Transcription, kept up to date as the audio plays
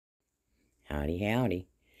Howdy, howdy.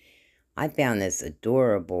 I found this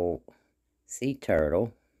adorable sea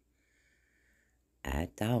turtle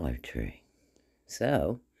at Dollar Tree.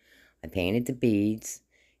 So, I painted the beads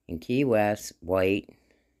in Key West, white,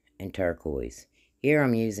 and turquoise. Here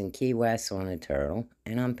I'm using Key West on the turtle,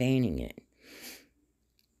 and I'm painting it.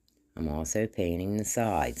 I'm also painting the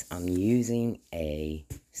sides. I'm using a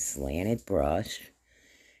slanted brush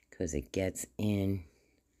because it gets in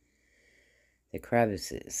the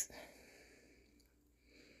crevices.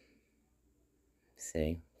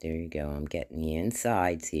 See, there you go. I'm getting the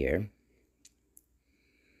insides here.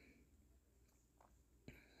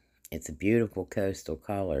 It's a beautiful coastal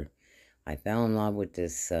color. I fell in love with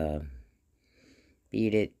this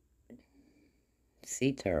beaded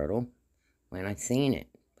sea turtle when I seen it,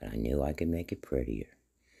 but I knew I could make it prettier.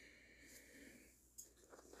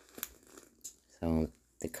 So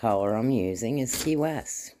the color I'm using is Key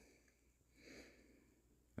West.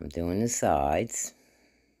 I'm doing the sides.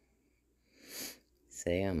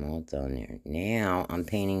 See, I'm all done there. Now I'm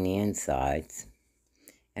painting the insides,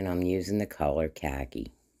 and I'm using the color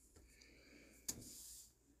khaki.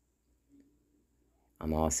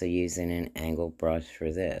 I'm also using an angled brush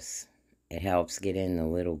for this. It helps get in the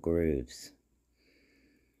little grooves.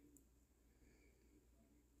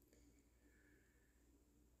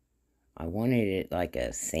 I wanted it like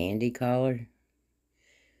a sandy color,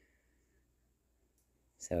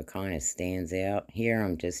 so it kind of stands out. Here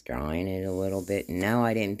I'm just drying it a little bit. No,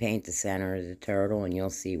 I didn't paint the center of the turtle, and you'll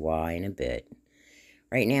see why in a bit.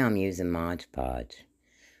 Right now I'm using Mod Podge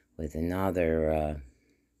with another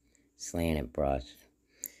slanted brush.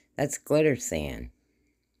 That's glitter sand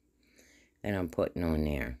that I'm putting on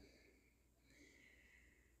there.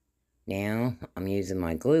 Now I'm using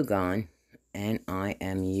my glue gun, and I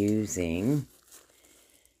am using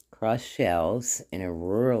crushed shells in a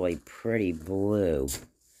really pretty blue.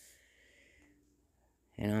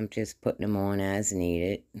 And I'm just putting them on as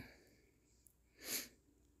needed.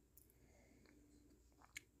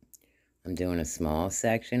 I'm doing a small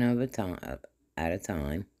section at a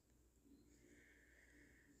time.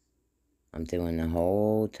 I'm doing the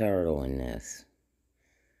whole turtle in this.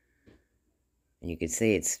 And you can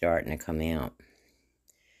see it's starting to come out.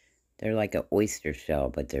 They're like an oyster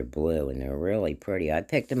shell, but they're blue, and they're really pretty. I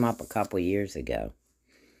picked them up a couple years ago.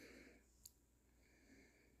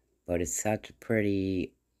 But it's such a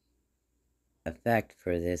pretty effect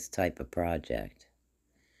for this type of project.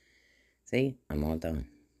 See, I'm all done.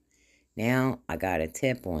 Now, I got a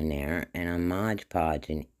tip on there, and I'm Mod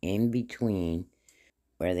Podging in between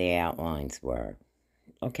where the outlines were.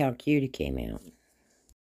 Look how cute it came out.